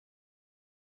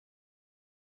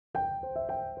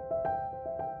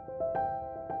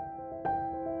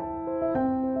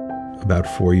about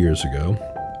 4 years ago.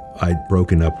 I'd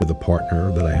broken up with a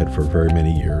partner that I had for very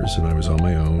many years, and I was on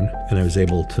my own, and I was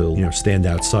able to, stand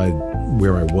outside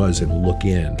where I was and look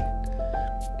in.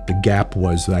 The gap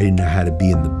was that I didn't know how to be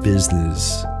in the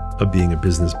business of being a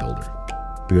business builder,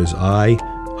 because I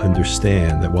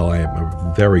understand that while I am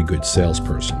a very good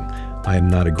salesperson, I am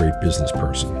not a great business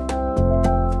person.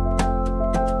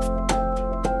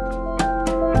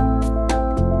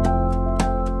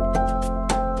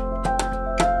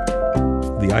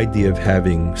 The idea of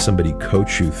having somebody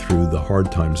coach you through the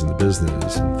hard times in the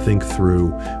business and think through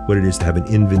what it is to have an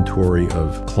inventory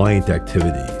of client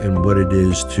activity and what it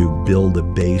is to build a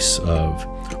base of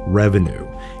revenue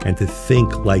and to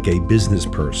think like a business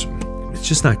person, it's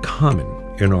just not common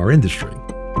in our industry.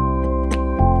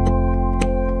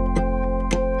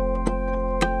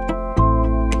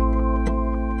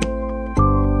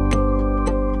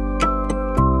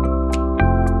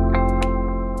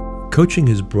 Coaching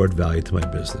has brought value to my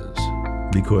business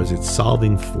because it's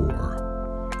solving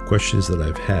for questions that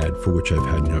I've had for which I've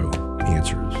had no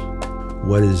answers.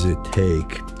 What does it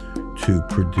take to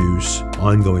produce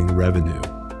ongoing revenue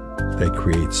that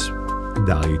creates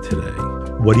value today?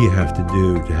 What do you have to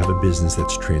do to have a business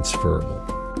that's transferable?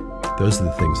 Those are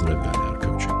the things that I've gotten out of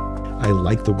coaching. I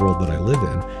like the world that I live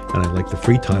in, and I like the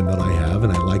free time that I have,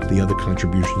 and I like the other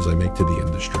contributions I make to the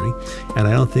industry. And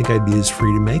I don't think I'd be as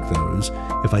free to make those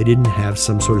if I didn't have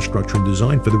some sort of structure and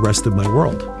design for the rest of my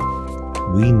world.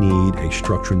 We need a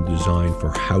structure and design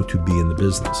for how to be in the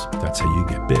business. That's how you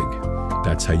get big.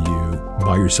 That's how you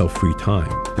buy yourself free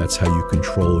time. That's how you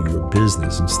control your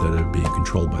business instead of being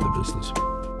controlled by the business.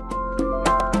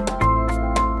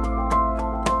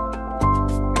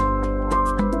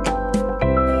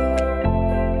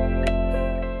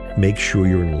 Make sure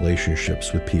you're in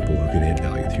relationships with people who can add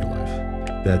value to your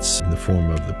life. That's in the form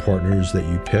of the partners that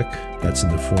you pick. That's in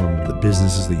the form of the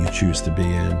businesses that you choose to be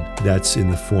in. That's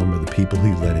in the form of the people who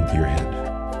you let into your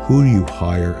head. Who do you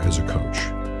hire as a coach?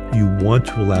 You want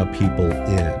to allow people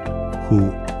in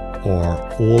who are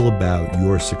all about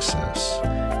your success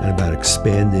and about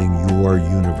expanding your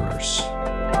universe.